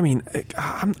 101? I mean,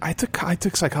 I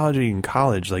took psychology in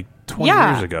college like 20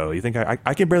 years ago. You think I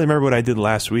can barely remember what I did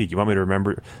last week? You want me to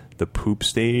remember the poop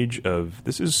stage of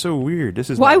this is so weird.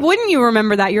 This is why wouldn't you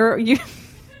remember that? You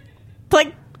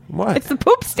like what? It's the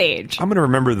poop stage. I'm going to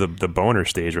remember the boner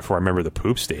stage before I remember the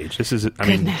poop stage. This is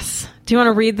goodness. Do you want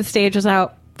to read the stages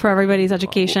out for everybody's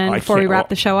education before we wrap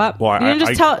the show up? Well, you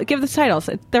didn't just give the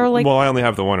titles. They're like. Well, I only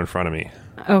have the one in front of me.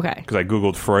 Okay. Because I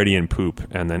Googled Freudian poop,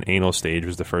 and then anal stage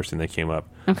was the first thing that came up.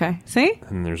 Okay. See?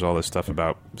 And there's all this stuff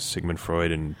about Sigmund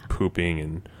Freud and pooping,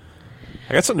 and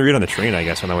I got something to read on the train, I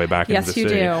guess, on the way back into the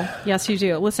city. Yes, you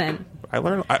do. Listen. I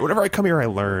learn. Whenever I come here, I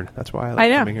learn. That's why I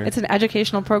like coming here. It's an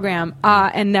educational program.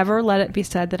 And never let it be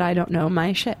said that I don't know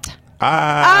my shit. Oh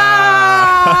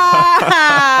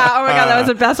my God, that was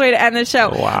the best way to end the show.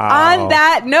 Wow. On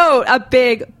that note, a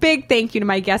big thank you to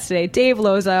my guest today, Dave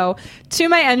Lozo. To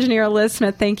my engineer, Liz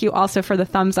Smith, thank you also for the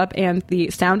thumbs up and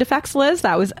the sound effects, Liz.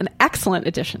 That was an excellent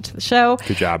addition to the show.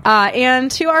 Good job.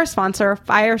 And to our sponsor,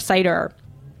 Fire Cider.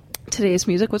 Today's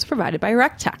music was provided by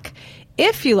RecTech.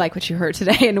 If you like what you heard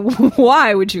today, and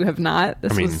why would you have not?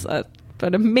 This was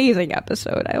an amazing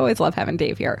episode. I always love having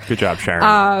Dave here. Good job,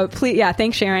 Sharon.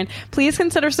 Thanks, Sharon. Please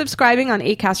consider subscribing on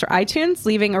Acast or iTunes,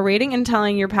 leaving a rating, and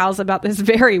telling your pals about this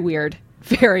very weird,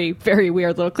 very, very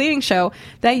weird little cleaning show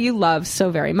that you love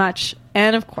so very much.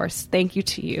 And of course, thank you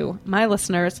to you, my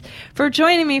listeners, for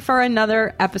joining me for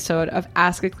another episode of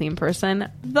Ask a Clean Person,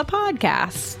 the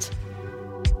podcast.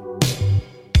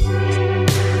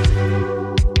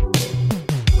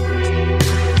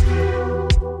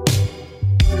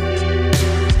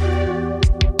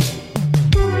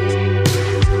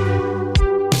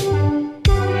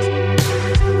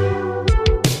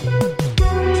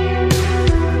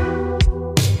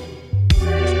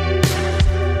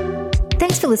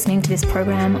 For listening to this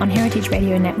program on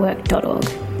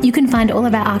heritageradionetwork.org. You can find all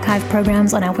of our archive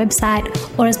programs on our website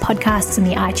or as podcasts in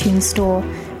the iTunes store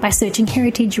by searching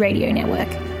Heritage Radio Network.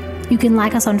 You can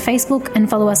like us on Facebook and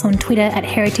follow us on Twitter at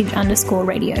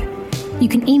heritage_radio. You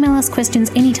can email us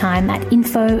questions anytime at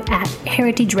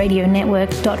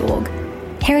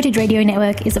info@heritageradionetwork.org. Heritage Radio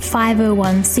Network is a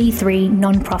 501c3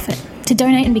 non-profit. To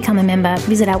donate and become a member,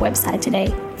 visit our website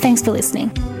today. Thanks for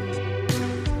listening.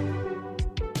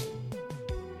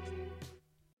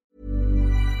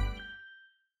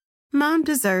 Mom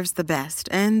deserves the best,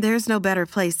 and there's no better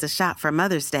place to shop for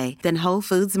Mother's Day than Whole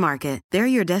Foods Market. They're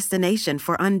your destination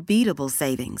for unbeatable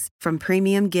savings, from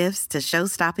premium gifts to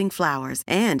show-stopping flowers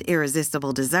and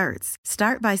irresistible desserts.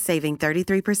 Start by saving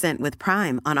 33% with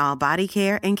Prime on all body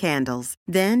care and candles.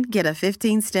 Then get a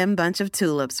 15-stem bunch of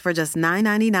tulips for just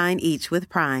 $9.99 each with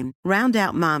Prime. Round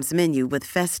out Mom's menu with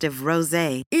festive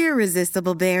rosé,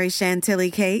 irresistible berry chantilly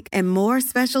cake, and more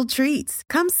special treats.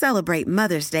 Come celebrate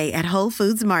Mother's Day at Whole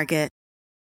Foods Market.